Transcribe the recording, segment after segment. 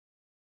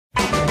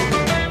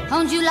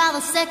On July the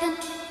 2nd,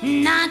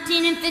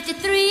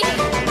 1953,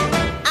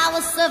 I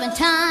was serving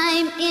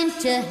time in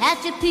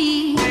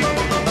Tehachapi.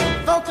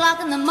 4 o'clock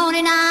in the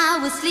morning, I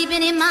was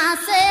sleeping in my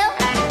cell.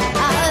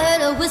 I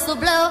heard a whistle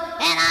blow,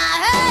 and I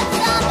heard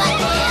somebody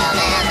yell,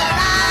 "There's a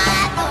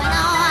riot going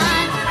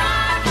on.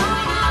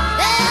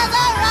 There's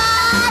a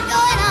riot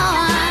going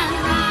on.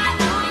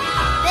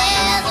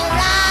 There's a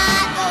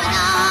riot going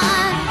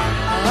on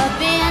up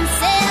in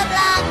cell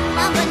block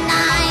number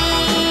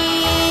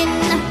 9.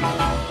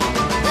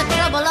 The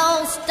trouble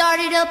all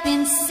started up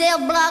in cell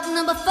block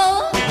number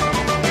 4.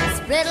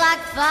 Spread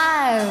like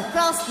fire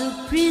across the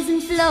prison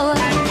floor.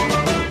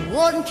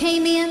 Warden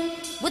came in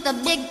with a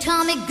big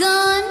Tommy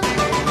gun.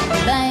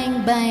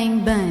 Bang,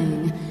 bang,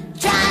 bang,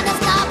 trying to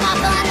stop my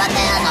fun, but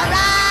there's a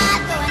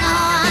riot going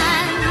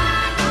on.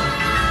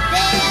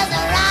 There's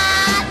a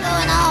riot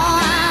going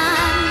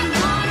on.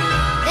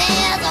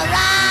 There's a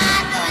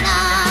riot going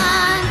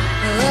on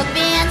up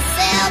in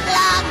cell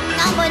block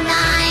number 9.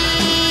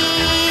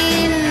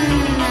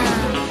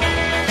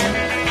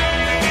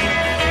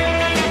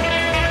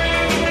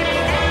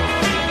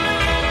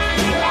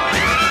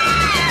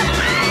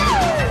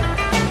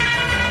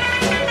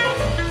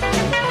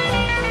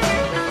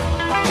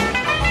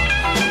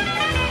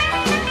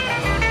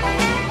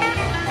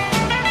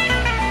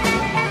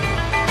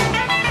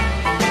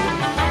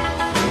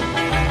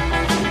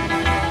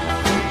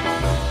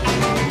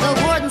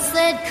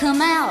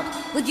 Come out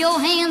with your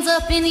hands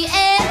up in the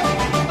air.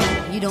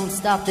 You don't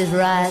stop this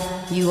riot,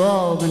 you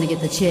all gonna get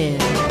the chair.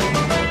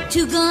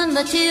 Two-Gun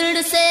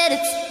Matilda said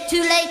it's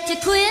too late to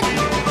quit.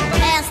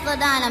 Pass the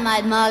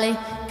dynamite, Molly,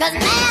 'cause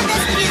man,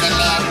 this music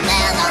lit.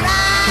 There's a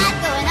riot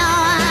going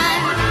on.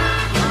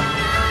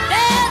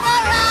 There's a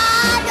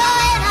riot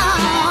going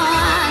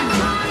on.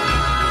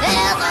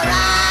 There's a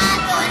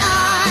riot going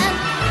on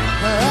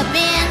up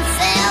in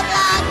cell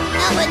block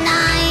number 9.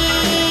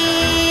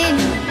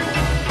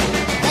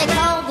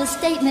 The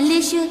state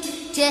militia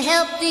to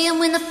help them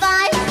win the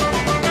fight.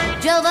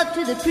 Drove up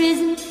to the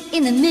prison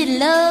in the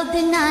middle of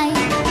the night.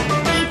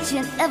 Each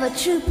and every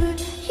trooper,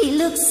 he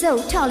looked so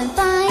tall and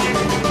fine.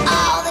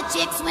 All the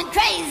chicks went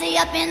crazy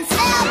up in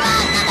cell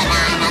block number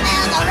 9. Now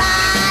there's a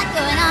riot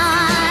going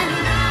on.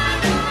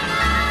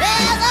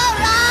 There's a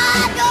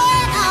riot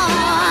going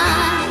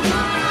on.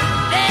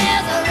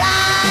 There's a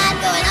riot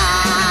going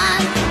on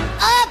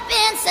up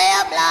in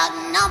cell block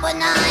number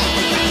 9.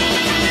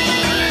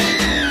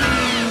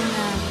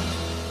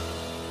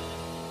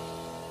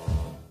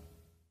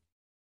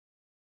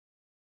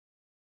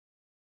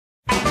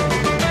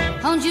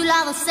 On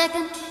July the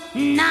 2nd,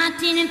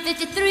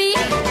 1953,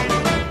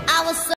 I was